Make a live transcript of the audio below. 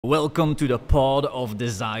Welcome to the Pod of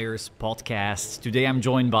Desires podcast. Today I'm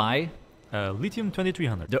joined by Lithium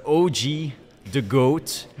 2300. the OG, the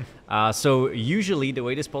GOAT. So usually the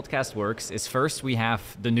way this podcast works is first we have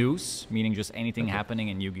the news, meaning just anything happening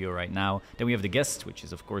in Yu-Gi-Oh right now. Then we have the guest, which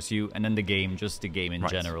is of course you, and then the game, just the game in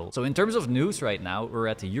general. So in terms of news right now, we're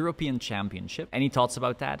at the European Championship. Any thoughts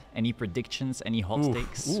about that? Any predictions? Any hot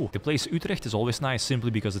takes? The place Utrecht is always nice, simply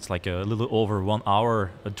because it's like a little over 1 hour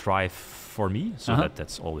drive for me, so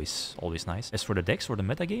that's always nice. As for the decks or the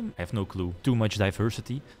metagame, I have no clue. Too much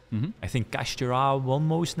diversity. I think Kashtira won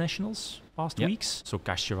most nationals past weeks, so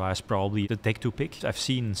Kashtira is probably the deck to pick. I've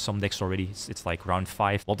seen some decks already. It's like round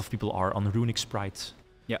 5. A lot of people are on Runic Sprite,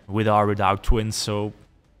 with or without twins, so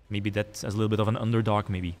maybe that's a little bit of an underdog.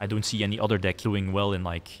 Maybe I don't see any other deck doing well in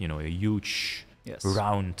like a huge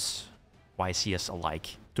round YCS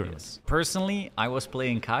alike tournament. Personally, I was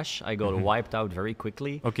playing Kash. I got wiped out very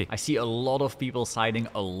quickly. I see a lot of people citing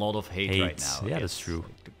a lot of hate right now. Yeah, that's true.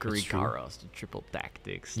 Like the Kurikaras, the triple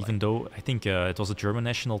tactics. Even though I think it was a German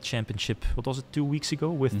national championship, what was it, 2 weeks ago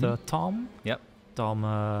with Tom? Yep.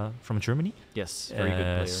 Tom from Germany. Yes, very good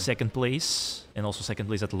player. Second place, and also second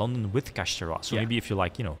place at London with Kashtira. So maybe if you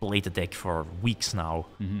like, play the deck for weeks now,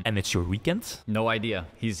 and it's your weekend. No idea.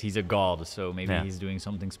 He's a god, so maybe he's doing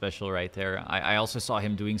something special right there. I also saw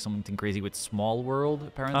him doing something crazy with Small World,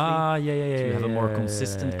 apparently. To have a more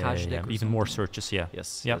consistent Kash deck. Even more searches,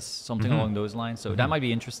 Yes, something along those lines. So that might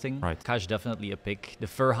be interesting. Right. Kash definitely a pick. The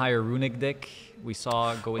Furhire Runic deck we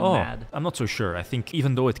saw going mad. I'm not so sure. I think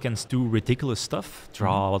even though it can do ridiculous stuff,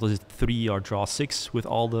 draw, what was it, 3 or draw 6 with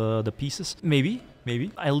all the pieces, maybe.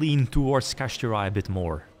 I lean towards Kashtira a bit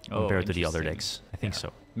more compared to the other decks. I think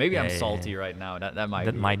so. Maybe I'm salty right now. That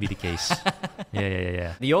might be the case.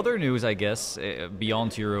 Yeah. The other news, I guess,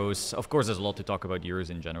 beyond Euros, of course, there's a lot to talk about Euros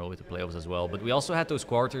in general with the playoffs as well. But we also had those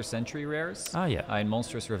quarter century rares. In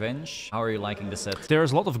Monstrous Revenge. How are you liking the set?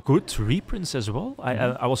 There's a lot of good reprints as well.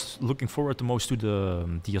 I was looking forward the most to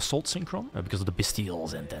the Assault Synchron because of the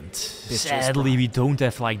Bestials, and sadly we don't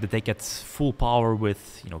have like the deck at full power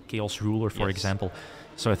with Chaos Ruler, for example.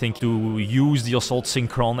 So I think to use the Assault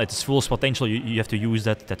Synchron at its fullest potential, you have to use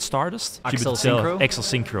that Stardust. Axel Synchro? Axel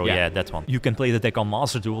Synchro, yeah, that one. You can play the deck on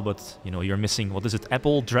Master Duel, but you're missing, what is it,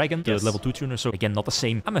 Apple Dragon, the level 2 tuner. So again, not the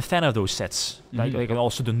same. I'm a fan of those sets. Like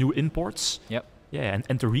also the new imports. Yeah,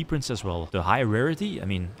 and the reprints as well. The high rarity, I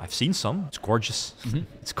mean, I've seen some. It's gorgeous.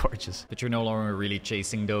 It's gorgeous. But you're no longer really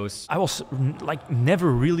chasing those. I was like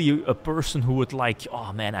never really a person who would like,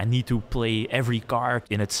 oh man, I need to play every card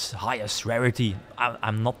in its highest rarity.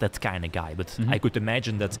 I'm not that kind of guy, but I could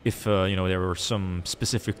imagine that if there were some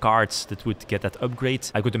specific cards that would get that upgrade,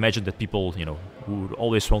 I could imagine that people, who would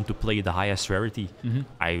always want to play the highest rarity,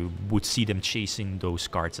 I would see them chasing those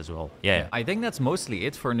cards as well. Yeah. I think that's mostly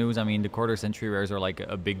it for news. I mean, the quarter century rares are like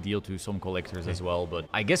a big deal to some collectors as well, but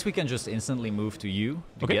I guess we can just instantly move to you,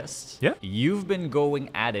 the guest. Yeah. You've been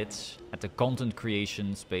going at it at the content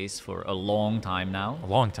creation space for a long time now. A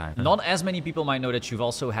long time. Not as many people might know that you've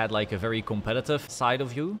also had like a very competitive side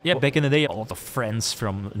of you. Yeah, back in the day, a lot of friends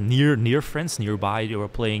from near friends nearby, they were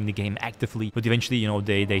playing the game actively, but eventually,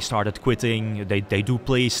 they started quitting. They do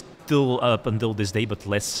play still up until this day, but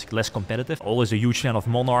less competitive. Always a huge fan of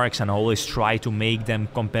Monarchs, and I always try to make them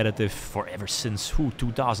competitive for ever since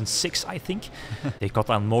 2006, I think. They got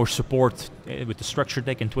on more support with the structure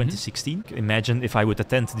deck in 2016. Imagine if I would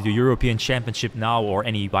attend the European Championship now or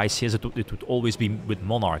any YCS, it would always be with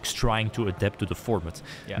Monarchs trying to adapt to the format.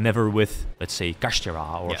 Never with, let's say,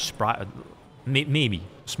 Kashtira or Sprite. Maybe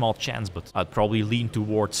small chance, but I'd probably lean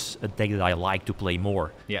towards a deck that I like to play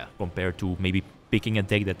more. Compared to maybe picking a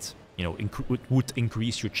deck that would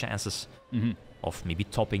increase your chances of maybe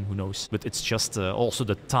topping. Who knows? But it's just also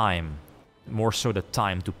the time. More so the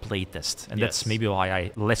time to play test, and that's maybe why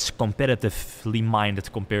I less competitively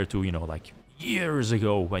minded compared to like years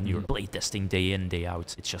ago when you're play testing day in day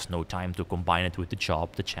out. It's just no time to combine it with the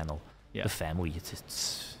job, the channel, the family.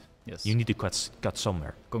 It's you need to cut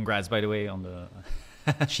somewhere. Congrats, by the way, on the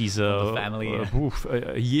she's on the family.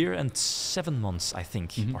 A year and 7 months, I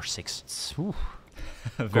think, or 6.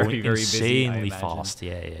 very insanely busy, fast.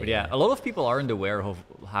 Yeah, a lot of people aren't aware of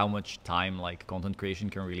how much time like content creation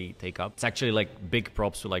can really take up. It's actually like big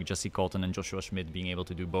props to like Jesse Cotton and Joshua Schmidt being able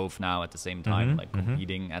to do both now at the same time, like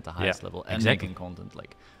competing at the highest level and making content.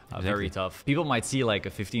 Like very tough. People might see like a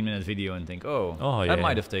 15-minute video and think, that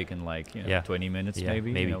might have taken like 20 minutes,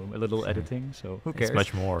 maybe. A little editing. So who cares? It's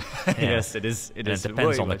much more. Yes, it is. It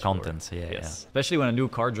depends on the content. Especially when a new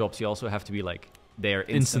card drops, you also have to be like there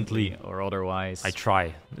instantly or otherwise. I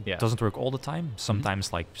try. Yeah. It doesn't work all the time.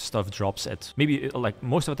 Sometimes like stuff drops at maybe like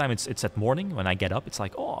most of the time it's at morning when I get up. It's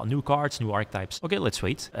like, oh, new cards, new archetypes. Okay, let's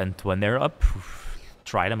wait. And when they're up,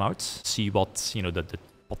 try them out. See what, you know, the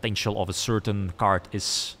potential of a certain card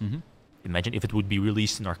is. Imagine if it would be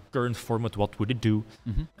released in our current format, what would it do?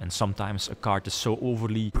 And sometimes a card is so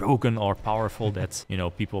overly broken or powerful that, you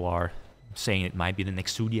know, people are saying it might be the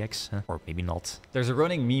next 2DX, or maybe not. There's a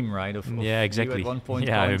running meme, right? Of yeah, exactly. You at one point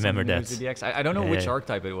yeah, I remember that. 2DX. I don't know which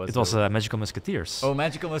archetype it was. It was Magical Musketeers. Oh,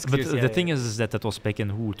 Magical Musketeers. But the thing is that that was back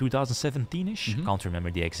in 2017-ish. Can't remember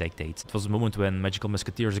the exact date. It was the moment when Magical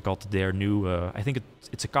Musketeers got their new. I think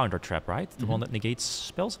it's a counter trap, right? The one that negates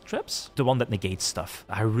spells and traps. The one that negates stuff.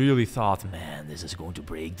 I really thought, man, this is going to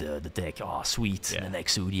break the deck. Oh, sweet. The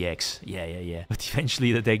next 2DX. Yeah. But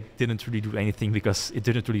eventually the deck didn't really do anything because it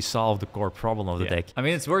didn't really solve the core problem of the deck. I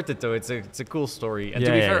mean, it's worth it though. It's a cool story. And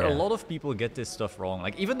to be fair, a lot of people get this stuff wrong.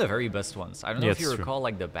 Like even the very best ones. I don't know if you recall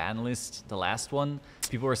like the ban list, the last one.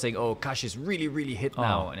 People were saying, "Oh, Kash is really hit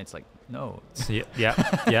now," and it's like, no.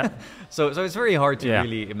 Yeah. So it's very hard to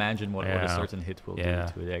really imagine what a certain hit will do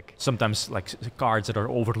to a deck. Sometimes like cards that are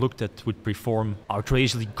overlooked that would perform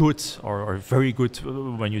outrageously good or very good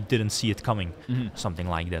when you didn't see it coming. Something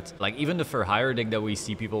like that. Like even the for hire deck that we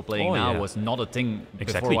see people playing now was not a thing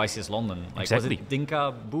before YCS London. Like was it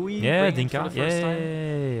Dinka Bowie? Yeah, Dinka. For the first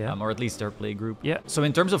time? Or at least their play group. Yeah. So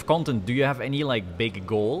in terms of content, do you have any like big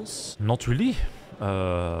goals? Not really.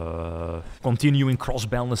 Continuing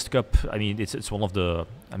cross-balanced cup. I mean, it's one of the.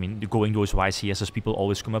 I mean, going those YCSs, people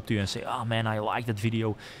always come up to you and say, "Oh man, I like that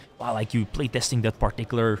video. I like you playtesting that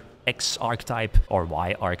particular X archetype or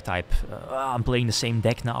Y archetype. I'm playing the same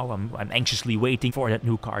deck now. I'm anxiously waiting for that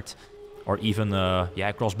new card." Or even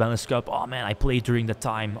cross-balanced cup. Oh man, I played during that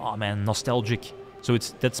time. Oh man, nostalgic. So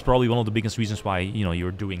that's probably one of the biggest reasons why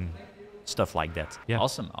you're doing stuff like that. Yeah.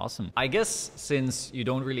 Awesome. I guess since you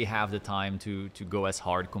don't really have the time to go as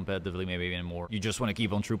hard competitively, maybe anymore, you just want to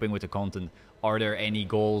keep on trooping with the content. Are there any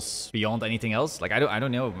goals beyond anything else? Like I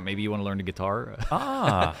don't know. Maybe you want to learn the guitar.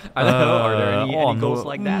 I don't know. Are there any goals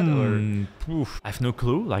like that? Or? I have no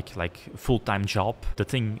clue. Like full-time job. The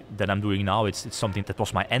thing that I'm doing now, it's something that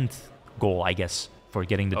was my end goal, I guess, for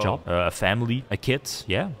getting the job. A family, a kid.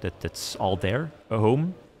 Yeah, that's all there. A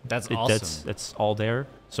home. That's awesome. That's all there.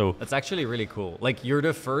 So that's actually really cool. Like you're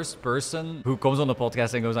the first person who comes on the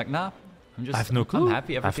podcast and goes like, "Nah, I have no clue. I'm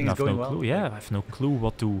happy. Everything's going well." Yeah, I have no clue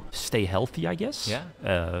what to stay healthy, I guess.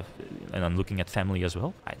 Yeah. And I'm looking at family as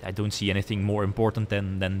well. I don't see anything more important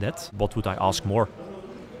than that. What would I ask more?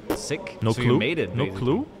 Sick. No so clue. You made it. No basically.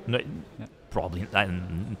 clue. No, yeah. Probably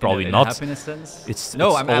in not. A happiness sense. It's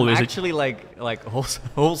I'm actually like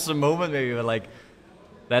wholesome moment maybe, but like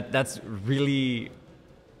that's really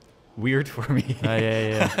weird for me.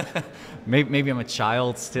 Yeah. maybe I'm a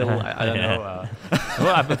child still. I don't know.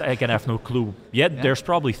 But I can have no clue. There's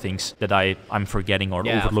probably things that I'm forgetting or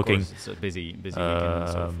overlooking. Of course. It's a busy weekend and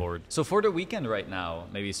so forth. So for the weekend right now,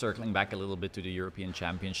 maybe circling back a little bit to the European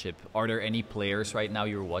Championship, are there any players right now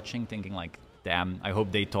you're watching thinking like, damn, I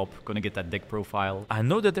hope they top, gonna get that deck profile? I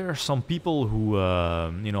know that there are some people who,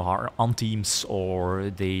 are on teams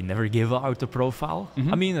or they never give out the profile.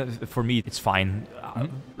 I mean, for me, it's fine.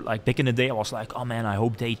 Like back in the day, I was like, oh man, I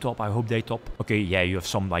hope they top. Okay, yeah, you have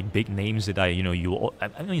some like big names that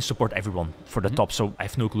I support everyone for the top. So I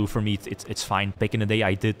have no clue. For me, it's fine. Back in the day,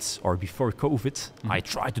 I did, or before COVID, I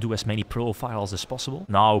tried to do as many profiles as possible.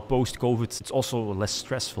 Now, post-COVID, it's also less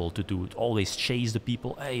stressful to do it. Always chase the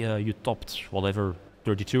people. Hey, you topped whatever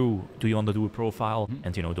 32, do you want to do a profile?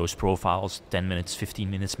 And those profiles, 10 minutes, 15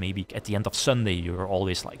 minutes maybe. At the end of Sunday, you're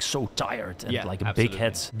always like so tired and like a big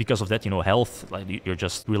head. Because of that, health, like you're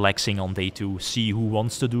just relaxing on day 2, see who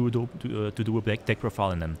wants to do a deck profile,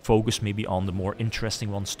 and then focus maybe on the more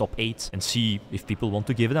interesting ones, top 8, and see if people want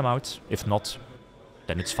to give them out. If not,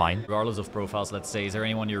 then it's fine. Regardless of profiles, let's say, is there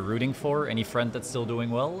anyone you're rooting for? Any friend that's still doing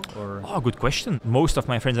well? Or? Oh, good question. Most of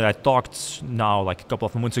my friends that I talked now, like a couple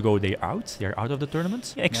of months ago, they're out of the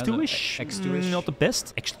tournament. X2-ish, not the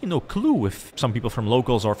best. Actually, no clue if some people from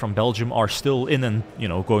locals or from Belgium are still in and,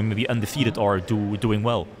 going maybe undefeated or doing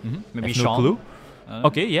well. Maybe Sean? No clue.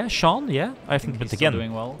 Okay, Sean, I think, but again,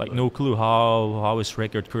 doing well, no clue how his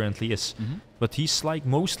record currently is. but he's like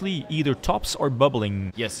mostly either tops or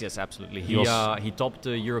bubbling. Yes, absolutely. He He topped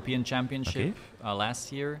the European Championship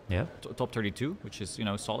last year. Yeah. Top 32, which is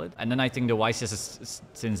solid. And then I think the YCS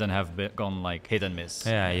since then have gone like hit and miss.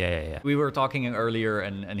 Yeah. We were talking earlier,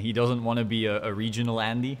 and he doesn't want to be a regional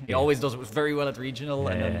Andy. He always does very well at regional,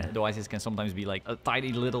 and then the YCS can sometimes be like a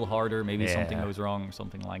tiny little harder. Maybe something goes wrong or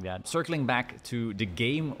something like that. Circling back to the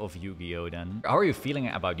game of Yu-Gi-Oh! Then, how are you feeling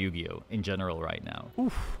about Yu-Gi-Oh! In general right now?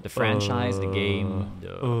 Oof. The franchise, the game,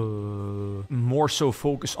 more so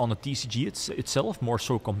focus on the TCG itself, more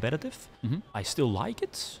so competitive. I still like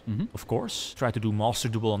it, of course. Try to do Master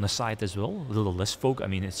Duel on the side as well, a little less focus. I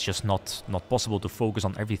mean, it's just not possible to focus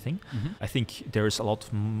on everything. I think there's a lot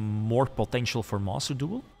more potential for Master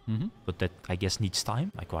Duel, but that I guess needs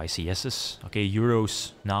time. Like YCS's. Okay, Euros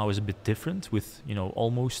now is a bit different with,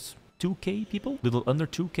 almost 2K people, little under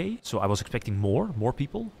 2K. So I was expecting more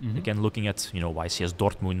people. Again, looking at, YCS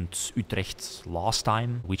Dortmund, Utrecht last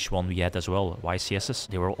time, which one we had as well, YCS's.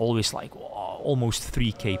 They were always like almost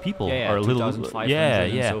 3K people. Or a little, 2,500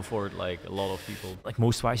 and so forth, like a lot of people. Like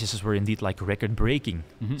most YCS's were indeed like record breaking.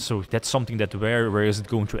 So that's something that where is it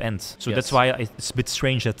going to end? So that's why it's a bit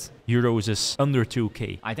strange that Euros is under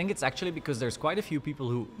 2K. I think it's actually because there's quite a few people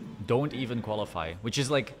who don't even qualify, which is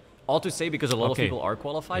like odd to say because a lot of people are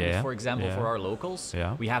qualified. But for example, for our locals,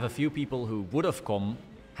 we have a few people who would have come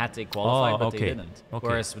had they qualified, but they didn't.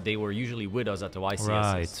 Whereas they were usually with us at the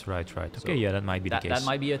YCS. Right. So okay, that might be the case. That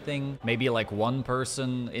might be a thing. Maybe like one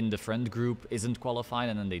person in the friend group isn't qualified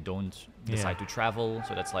and then they don't decide to travel.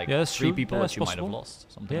 So that's like three people that you might have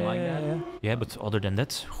lost. Something like that. Yeah, but other than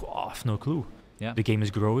that, I have no clue. Yeah. The game is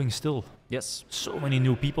growing still. Yes. So many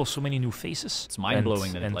new people, so many new faces. It's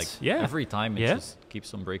mind-blowing that every time it just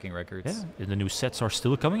keeps on breaking records. Yeah. The new sets are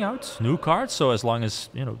still coming out, new cards, so as long as,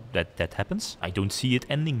 that happens, I don't see it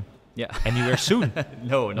ending anywhere soon.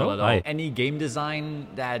 No, not at all. Any game design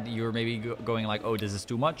that you're maybe going like, oh, this is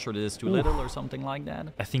too much or this is too little or something like that?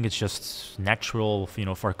 I think it's just natural,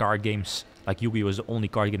 for card games. Like Yu-Gi-Oh! Was the only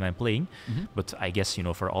card game I'm playing, but I guess,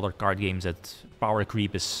 for other card games that power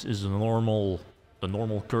creep is the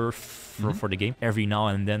normal curve for the game. Every now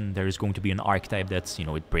and then there is going to be an archetype that,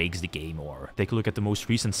 it breaks the game. Or take a look at the most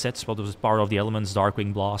recent sets. What was Power of the Elements,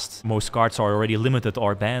 Darkwing Blast? Most cards are already limited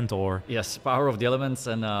or banned or... Yes, Power of the Elements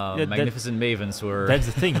and Magnificent Mavens were... That's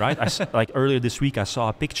the thing, right? Like earlier this week I saw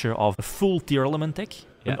a picture of a full tier element deck,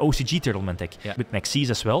 an OCG tier element deck, with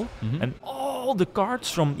Maxis as well. And all the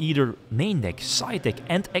cards from either main deck, side deck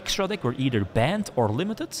and extra deck were either banned or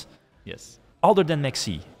limited. Yes. Other than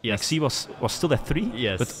Maxi. Yes. Maxi was still at 3.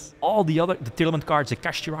 Yes. But all the tier element cards, the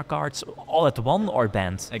Kashtira cards, all at 1 are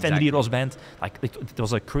banned. Exactly. Fenrir was banned. Like, it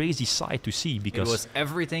was a crazy sight to see because... It was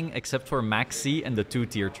everything except for Maxi and the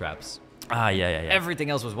 2-tier traps. Yeah.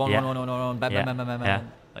 Everything else was one,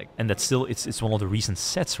 bam. Like, and that's still, it's one of the recent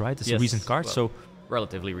sets, right? It's a recent card, so...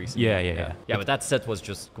 Relatively recent. Yeah. But that set was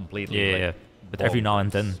just completely... But every now and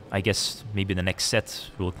then, I guess maybe the next set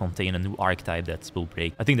will contain a new archetype that will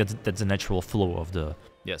break. I think that's the natural flow of the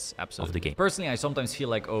absolutely. Of the game. Personally, I sometimes feel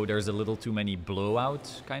like, there's a little too many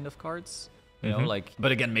blowout kind of cards.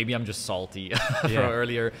 But again, maybe I'm just salty from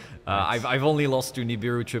earlier. I've only lost to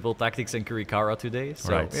Nibiru, Triple Tactics, and Kurikara today,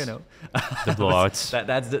 so the blowouts.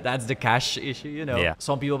 that's the cash issue, Yeah.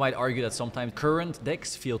 Some people might argue that sometimes current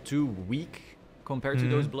decks feel too weak compared to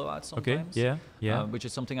those blowouts sometimes. Okay, yeah. Which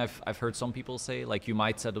is something I've heard some people say. Like, you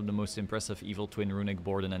might set up the most impressive Evil Twin Runic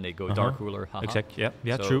board and then they go Dark Ruler. Exactly.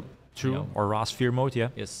 Yeah. So, True. Or Ras Fear mode. Yeah.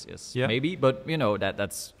 Yes. Yeah. Maybe, but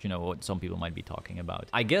that's what some people might be talking about.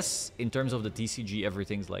 I guess in terms of the TCG,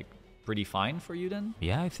 everything's like pretty fine for you then.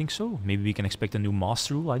 Yeah, I think so. Maybe we can expect a new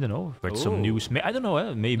Master Rule. I don't know. Read some news. I don't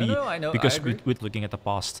know. Maybe. No, I know. Because with looking at the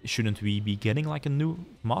past, shouldn't we be getting like a new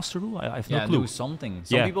Master Rule? I have no clue. New something.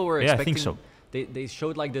 Some people were expecting. I think so. They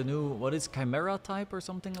showed like the new, what is Chimera type or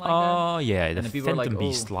something like that? Oh, yeah, the Phantom like,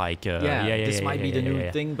 Beast this might be the new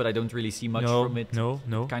thing, but I don't really see much from it. No.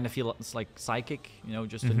 Kind of feel it's like Psychic,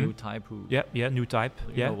 just a new type who... Yeah, new type.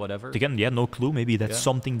 Whatever. Again, no clue. Maybe that's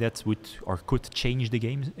something that would or could change the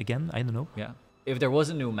game again. I don't know. Yeah. If there was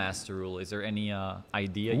a new Master Rule, is there any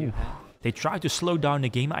idea you have? They try to slow down the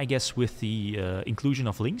game, I guess, with the inclusion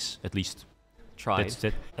of links, at least.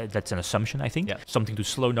 That's an assumption, I think. Yeah. Something to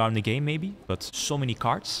slow down the game, maybe. But so many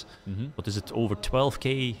cards. What is it? Over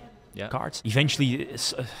 12k cards. Eventually,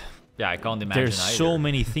 I can't imagine. There's so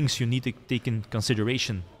many things you need to take in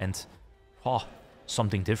consideration, and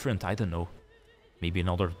something different. I don't know. Maybe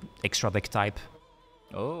another extra deck type.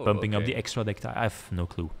 Bumping up the extra deck type. I have no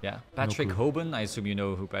clue. Yeah. Patrick Hoban, I assume you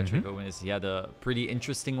know who Patrick Hoban is. He had a pretty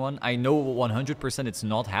interesting one. I know 100% it's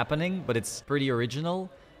not happening, but it's pretty original.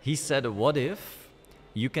 He said, what if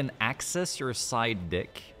you can access your side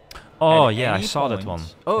deck. Oh at yeah, I any saw that point. one.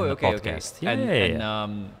 Oh, in the okay, podcast. okay. Yeah, And, yeah,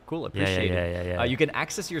 yeah. cool, appreciate it. Yeah. You can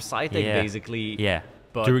access your side deck Yeah. basically. Yeah.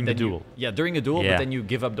 But During the then duel. during a duel, Yeah. but then you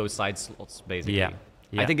give up those side slots basically. Yeah.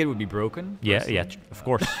 I think it would be broken. Yeah, personally. of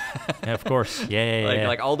course. Yeah, of course. Yeah.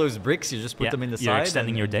 Like all those bricks, you just put them in the side. You're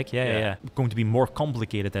extending and- your deck. Yeah. Going to be more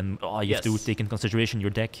complicated, and you have to Yes. take in consideration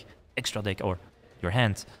your deck, extra deck, or your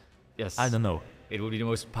hand. Yes. I don't know. It would be the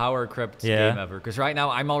most power crept Yeah. game ever. Because right now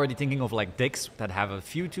I'm already thinking of like decks that have a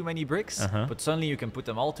few too many bricks, Uh-huh. but suddenly you can put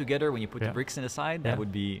them all together when you put the Yeah. bricks in the side. Yeah. That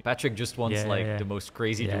would be Patrick just wants the most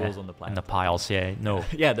crazy duels on the planet. And the piles. Yeah. No.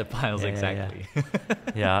 Yeah, the piles Yeah, exactly.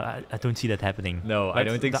 Yeah. I don't see that happening. No, I But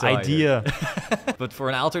don't think the so either. idea. But for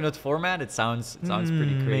an alternate format, it sounds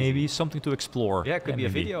pretty crazy. Maybe something to explore. Yeah, it could be a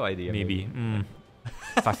maybe. video idea. Maybe.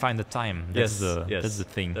 If I find the time, that's Yes, the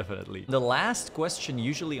thing. Definitely. The last question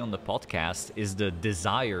usually on the podcast is the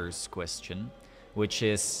desires question, which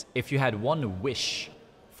is if you had one wish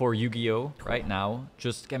for Yu-Gi-Oh! Right now,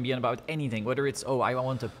 just can be about anything, whether it's, I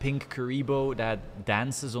want a pink Karibo that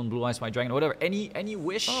dances on Blue Eyes White Dragon, whatever, any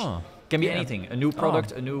wish, can be anything, a new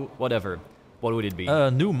product, a new whatever. What would it be?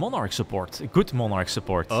 New Monarch support, good Monarch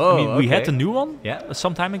support. Oh, I mean, we had okay. the new one Yeah.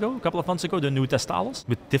 some time ago, a couple of months ago, the new Testalos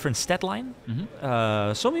with different stat line.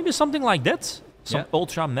 Mm-hmm. So maybe something like that. Some Yeah.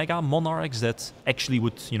 ultra mega Monarchs that actually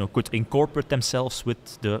could incorporate themselves with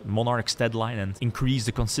the Monarch stat line and increase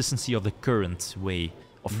the consistency of the current way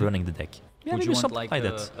of running the deck. Yeah, would maybe you want something like a,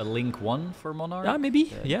 that. a Link 1 for Monarch? Yeah,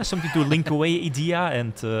 maybe. Yeah, something to link away idea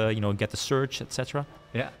and get the search, etc.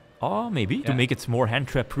 Yeah. Oh, maybe to Yeah. make it more hand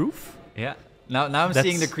trap proof. Yeah. Now I'm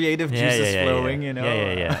seeing the creative juices flowing, you know.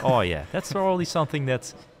 Yeah. Oh, yeah. That's probably something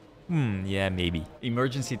that, maybe.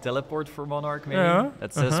 Emergency teleport for Monarch, maybe. Yeah,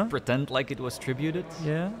 That says pretend like it was tributed.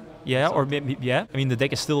 Yeah, or maybe, I mean, the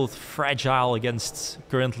deck is still fragile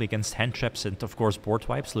currently against hand traps and, of course, board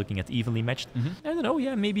wipes, looking at evenly matched. I don't know,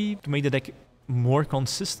 maybe to make the deck more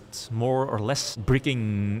consistent, more or less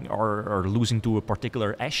bricking or losing to a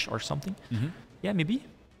particular ash or something. Yeah, maybe.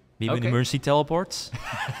 Maybe an emergency teleport.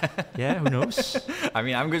 Yeah, who knows? I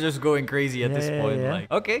mean, I'm just going crazy at this point. Yeah.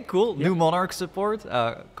 Like, okay, cool. New Monarch support.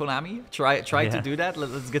 Konami, try to do that.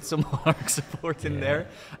 Let's get some Monarch support in there.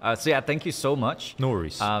 So thank you so much. No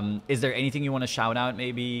worries. Is there anything you want to shout out?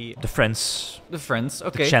 Maybe The friends.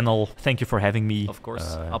 Okay. The channel. Thank you for having me. Of course.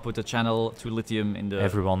 I'll put the channel to Lithium in the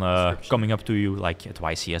everyone description. coming up to you like at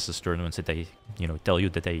YCS's tournaments that they tell you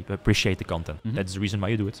that they appreciate the content. That's the reason why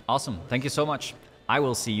you do it. Awesome. Thank you so much. I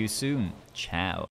will see you soon. Ciao.